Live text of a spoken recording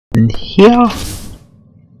here.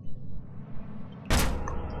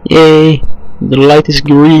 Yay! The light is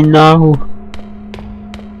green now.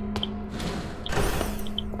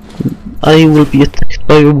 I will be attacked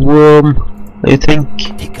by a worm, I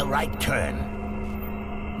think. Take a right turn.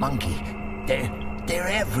 Monkey, they're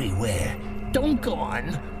everywhere. Don't go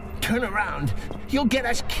on. Turn around. You'll get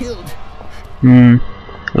us killed.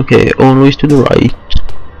 Okay, always to the right.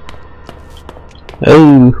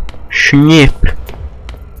 Oh, snap.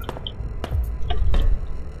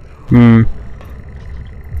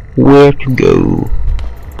 Where to go?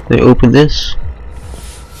 Can I open this?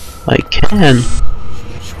 I can.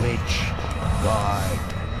 Switch. Guard.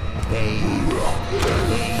 They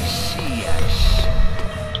see us.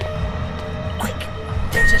 Quick!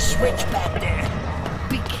 There's a switch back there.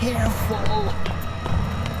 Be careful.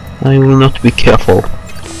 I will not be careful.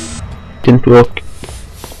 Didn't work.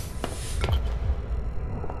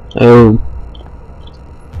 Oh.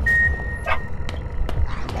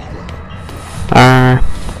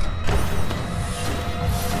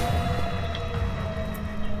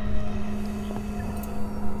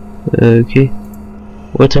 Okay.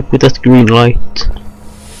 What's up with that green light?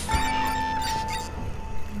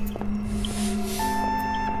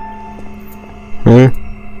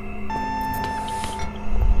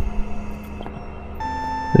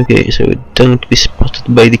 Okay, so don't be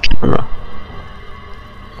spotted by the camera.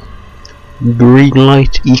 Green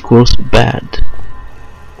light equals bad.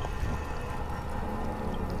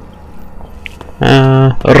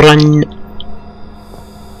 Run!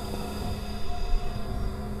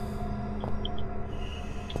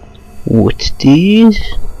 What's this?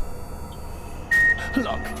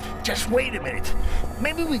 Look, just wait a minute.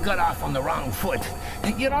 Maybe we got off on the wrong foot.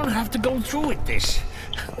 You don't have to go through with this.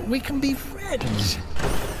 We can be friends.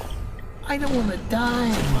 I don't want to die,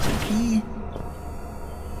 monkey.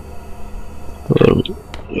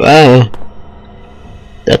 Well,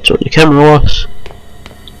 that's where the camera was.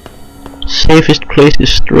 Safest place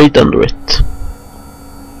is straight under it.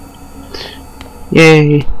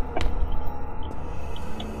 Yay!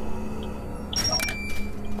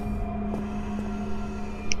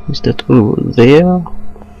 Is that over there?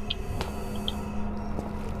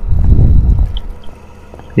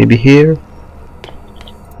 Maybe here?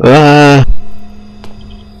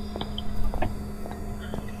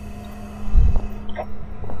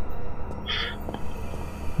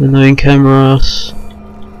 Annoying cameras.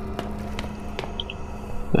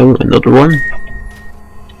 Oh, another one.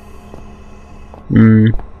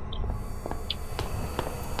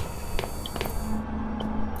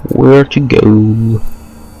 Where to go?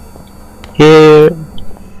 Here.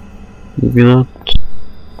 Maybe not.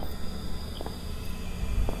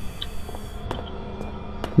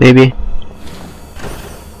 Maybe.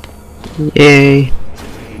 Yay.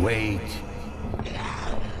 Wait.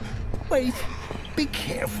 Wait. Be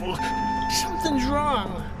careful. Something's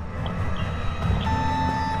wrong.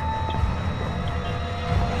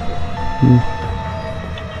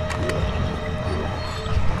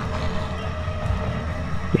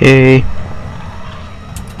 Yay.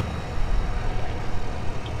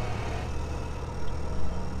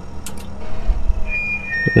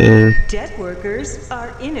 Dead workers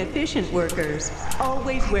are inefficient workers.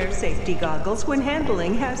 Always wear safety goggles when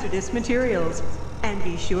handling hazardous materials. And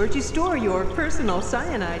be sure to store your personal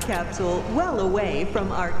cyanide capsule well away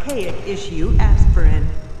from archaic issue aspirin.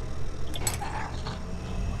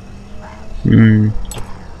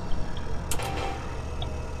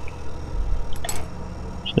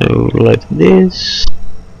 So like this,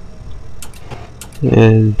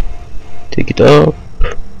 and take it up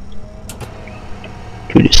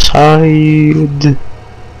to the side,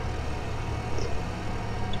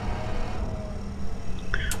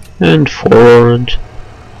 and forward.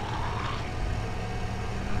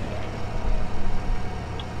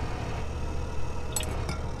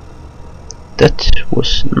 That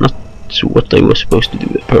was not what I was supposed to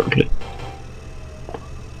do, apparently.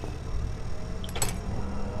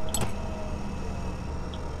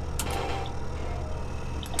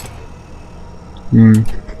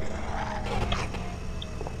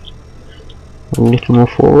 A little more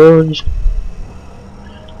forward.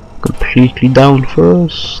 Completely down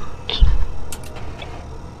first.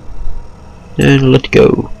 And let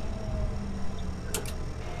go.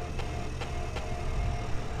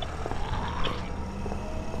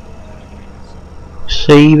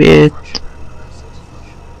 Save it.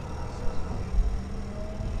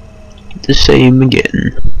 The same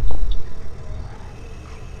again.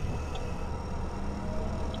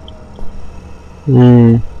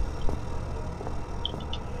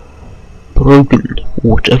 Broken,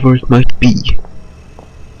 whatever it might be.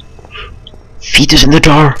 Feet is in the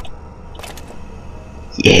jar.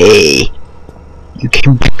 Yay! You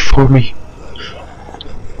came back for me.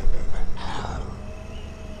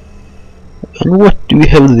 And what do we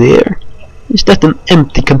have there? Is that an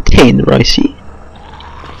empty container I see?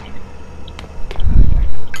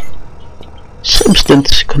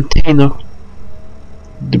 Substance container.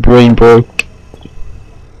 The brain broke.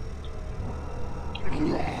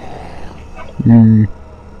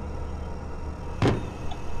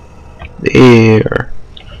 There.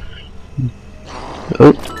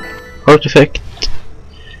 Oh, artifact.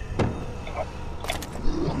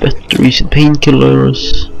 Batteries and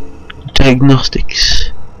painkillers.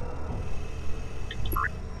 Diagnostics.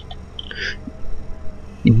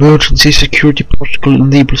 Emergency security protocol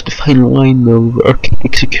enables the final line of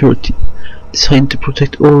archaic security, designed to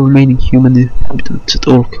protect all remaining human inhabitants at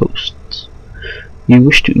all costs. You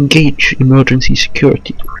wish to engage emergency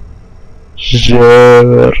security?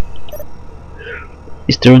 Sure.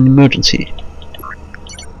 Is there an emergency?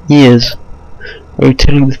 Yes. Are you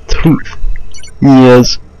telling the truth?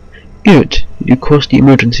 Yes. Good. You caused the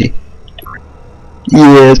emergency.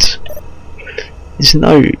 Yes. This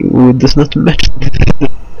scenario does not match the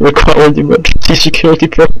required emergency security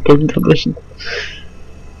protocol condition.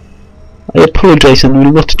 I apologize and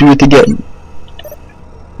will not do it again.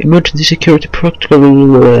 Emergency security protocol.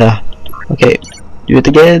 Okay, do it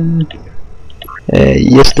again.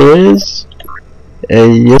 Yes, there is.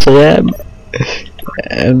 Yes, I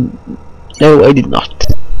am. No, I did not.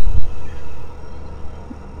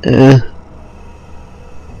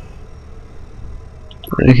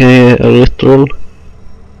 Okay, a literal.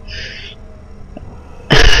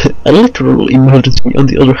 A literal emergency, on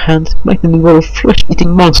the other hand, might involve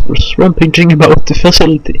flesh-eating monsters rampaging about the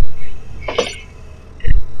facility.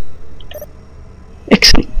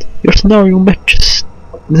 Excellent. Your scenario matches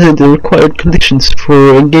the required conditions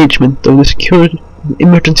for engagement of the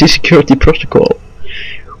emergency security protocol.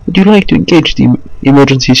 Would you like to engage the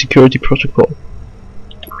emergency security protocol?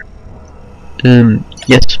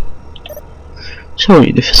 Yes.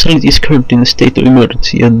 Sorry, the facility is currently in a state of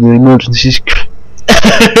emergency, and the emergency is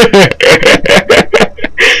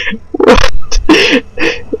what?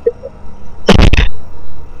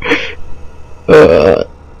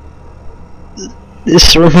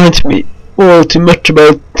 This reminds me all too much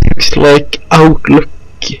about things like Outlook.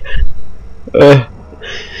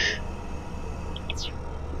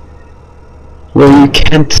 Where you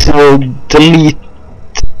can't delete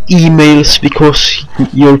emails because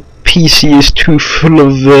your PC is too full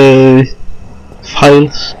of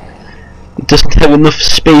files. It doesn't have enough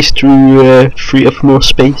space to free up more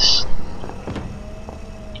space.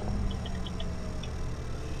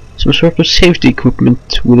 Some sort of safety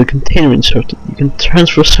equipment with a container inserted. You can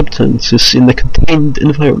transfer substances in a contained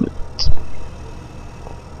environment.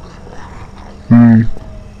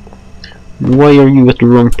 Why are you at the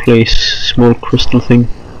wrong place, small crystal thing?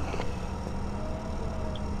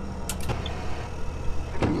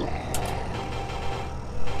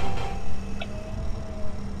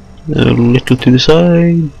 A little to the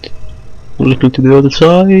side, a little to the other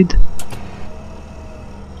side.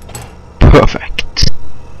 Perfect.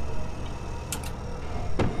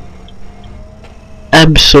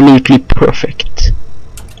 Absolutely perfect.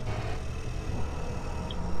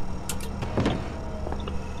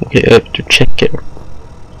 Okay, I have to check here.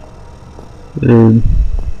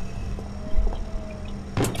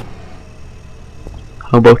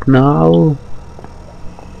 How about now?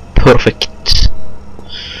 Perfect.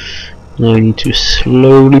 Now I need to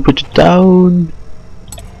slowly put it down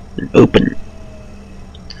and open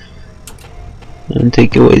and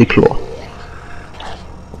take away the claw.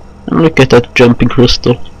 And look at that jumping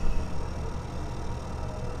crystal.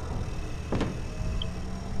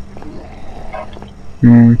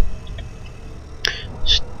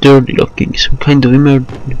 Sturdy looking, some kind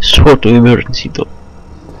of sort of emergency though.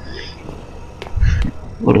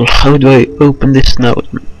 Well, how do I open this now?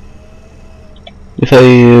 If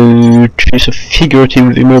I choose a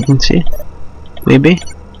figurative emergency, maybe?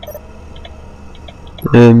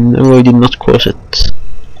 No, I did not cause it.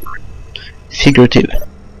 Figurative.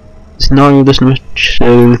 Scenario doesn't match,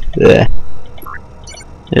 so I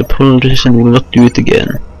apologize and will not do it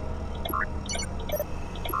again.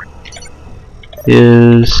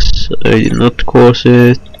 Yes, I did not cause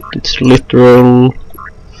it. It's literal.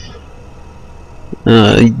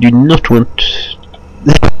 I do not want.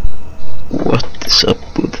 What is up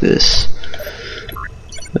with this?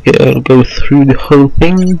 Okay, I'll go through the whole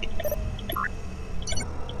thing.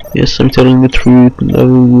 Yes, I'm telling the truth.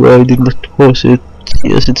 No, I did not cause it.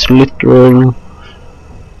 Yes, it's literal.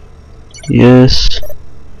 Yes.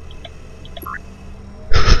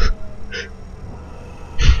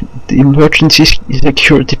 The emergency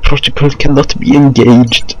security protocol cannot be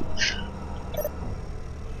engaged.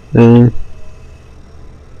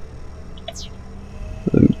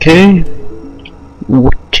 Okay.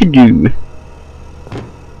 What to do?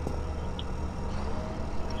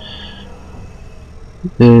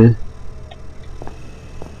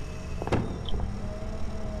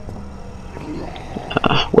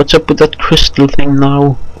 What's up with that crystal thing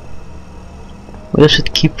now? Why does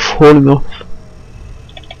it keep falling off?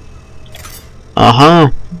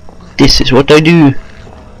 Aha! This is what I do!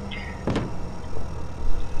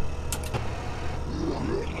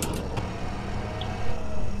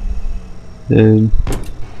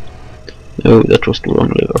 Oh, that was the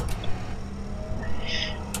wrong lever.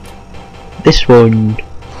 This one!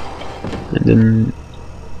 And then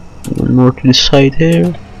one more to the side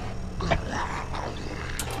here.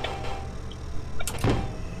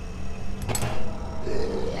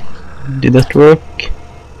 Did that work?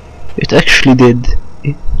 It actually did.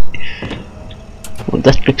 Well,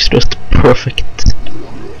 that looks just perfect.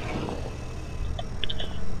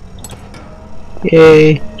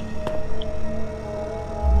 Yay!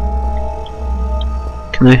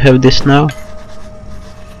 Can I have this now?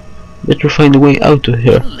 Better find a way out of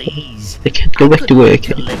here. Please. I can't go back the way I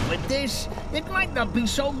came. Live with this. It might not be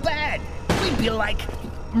so bad. We'd be like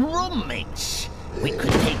roommates. We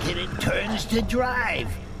could take it in turns to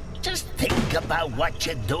drive. Just think about what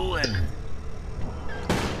you're doing.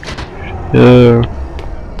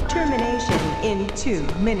 Termination in 2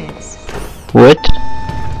 minutes. What?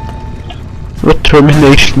 What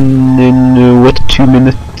termination in what 2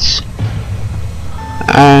 minutes?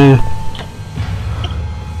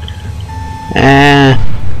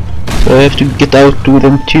 So I have to get out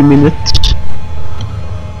within 2 minutes.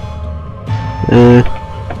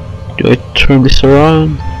 Do I turn this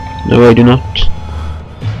around? No, I do not.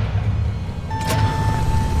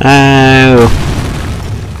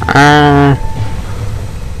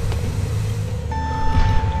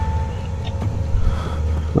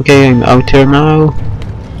 Okay, I'm out here now.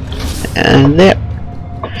 And there.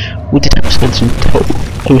 With the substance in tow,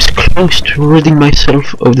 I was close to ridding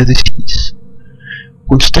myself of the disease.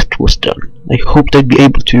 Once that was done, I hoped I'd be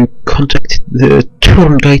able to contact the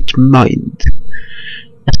Turnlight Mind,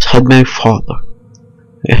 as had my father.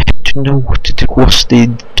 I had to know what it was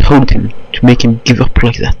they'd told him to make him give up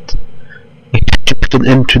like that. I had to put an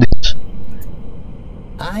end to this.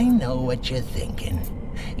 I know what you're thinking.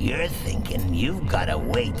 You're thinking you've got a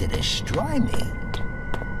way to destroy me.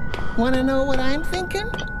 Wanna know what I'm thinking?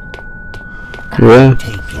 Yeah. I'm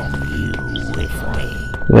taking you with me.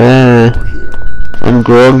 Yeah. I'm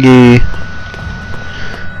groggy.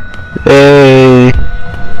 Hey.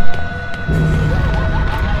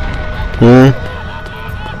 Huh?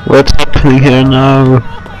 What's happening here now?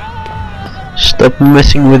 Stop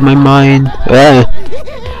messing with my mind. Ah.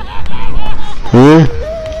 Huh?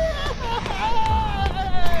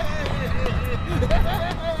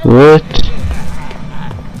 What?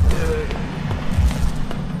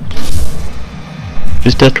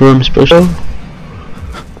 Is that where I'm supposed to go?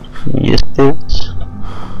 Yes, it is.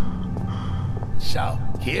 So,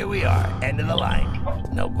 here we are, end of the line.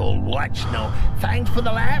 No gold watch, no thanks for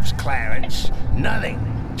the laughs, Clarence. Nothing.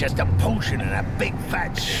 Just a potion and a big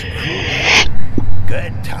fat screw.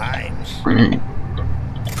 Good times.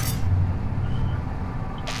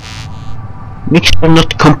 Mission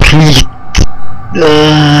not complete.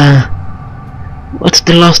 What's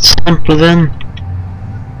the last sample then?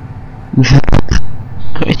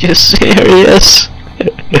 Are you serious?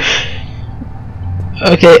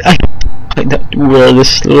 Okay, I find out where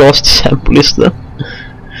this last sample is then.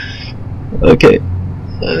 Okay.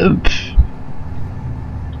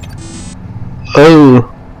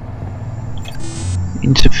 Oh.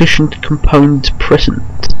 Insufficient compound present.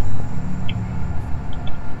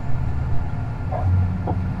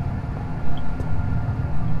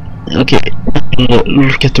 Okay,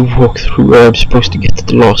 look at the walkthrough where I'm supposed to get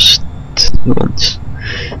the last ones.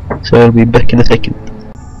 So I'll be back in a second.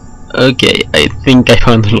 Okay, I think I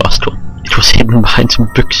found the last one. It was hidden behind some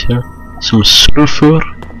books here. Some sulfur.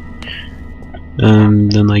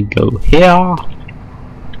 Then I go here.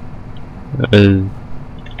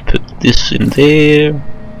 Put this in there.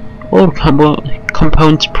 All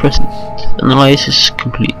compounds present. Analysis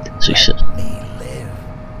complete. Success.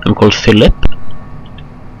 I'm called Philip.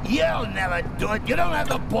 You'll never do it. You don't have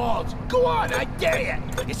the balls. Go on, I dare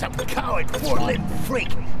you. You're some coward, four-limbed freak.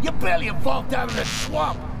 You barely evolved out of the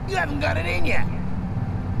swamp. You haven't got it in you.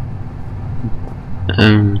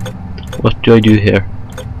 What do I do here?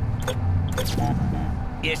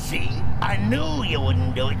 You see, I knew you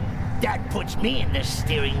wouldn't do it. That puts me in the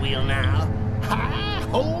steering wheel now. Ha!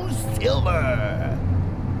 Who's silver.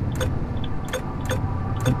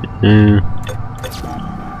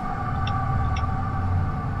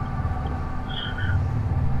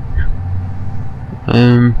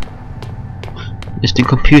 Is the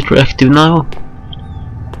computer active now?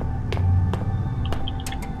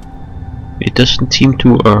 It doesn't seem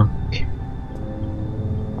to work.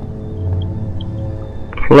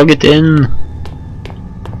 Plug it in.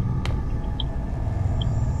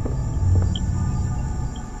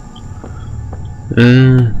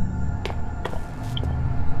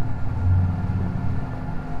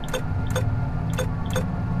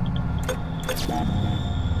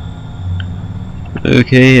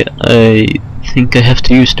 Okay, I think I have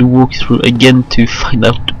to use the walkthrough again to find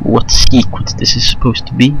out what sequence this is supposed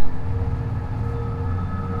to be.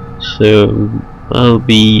 So I'll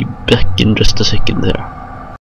be back in just a second there.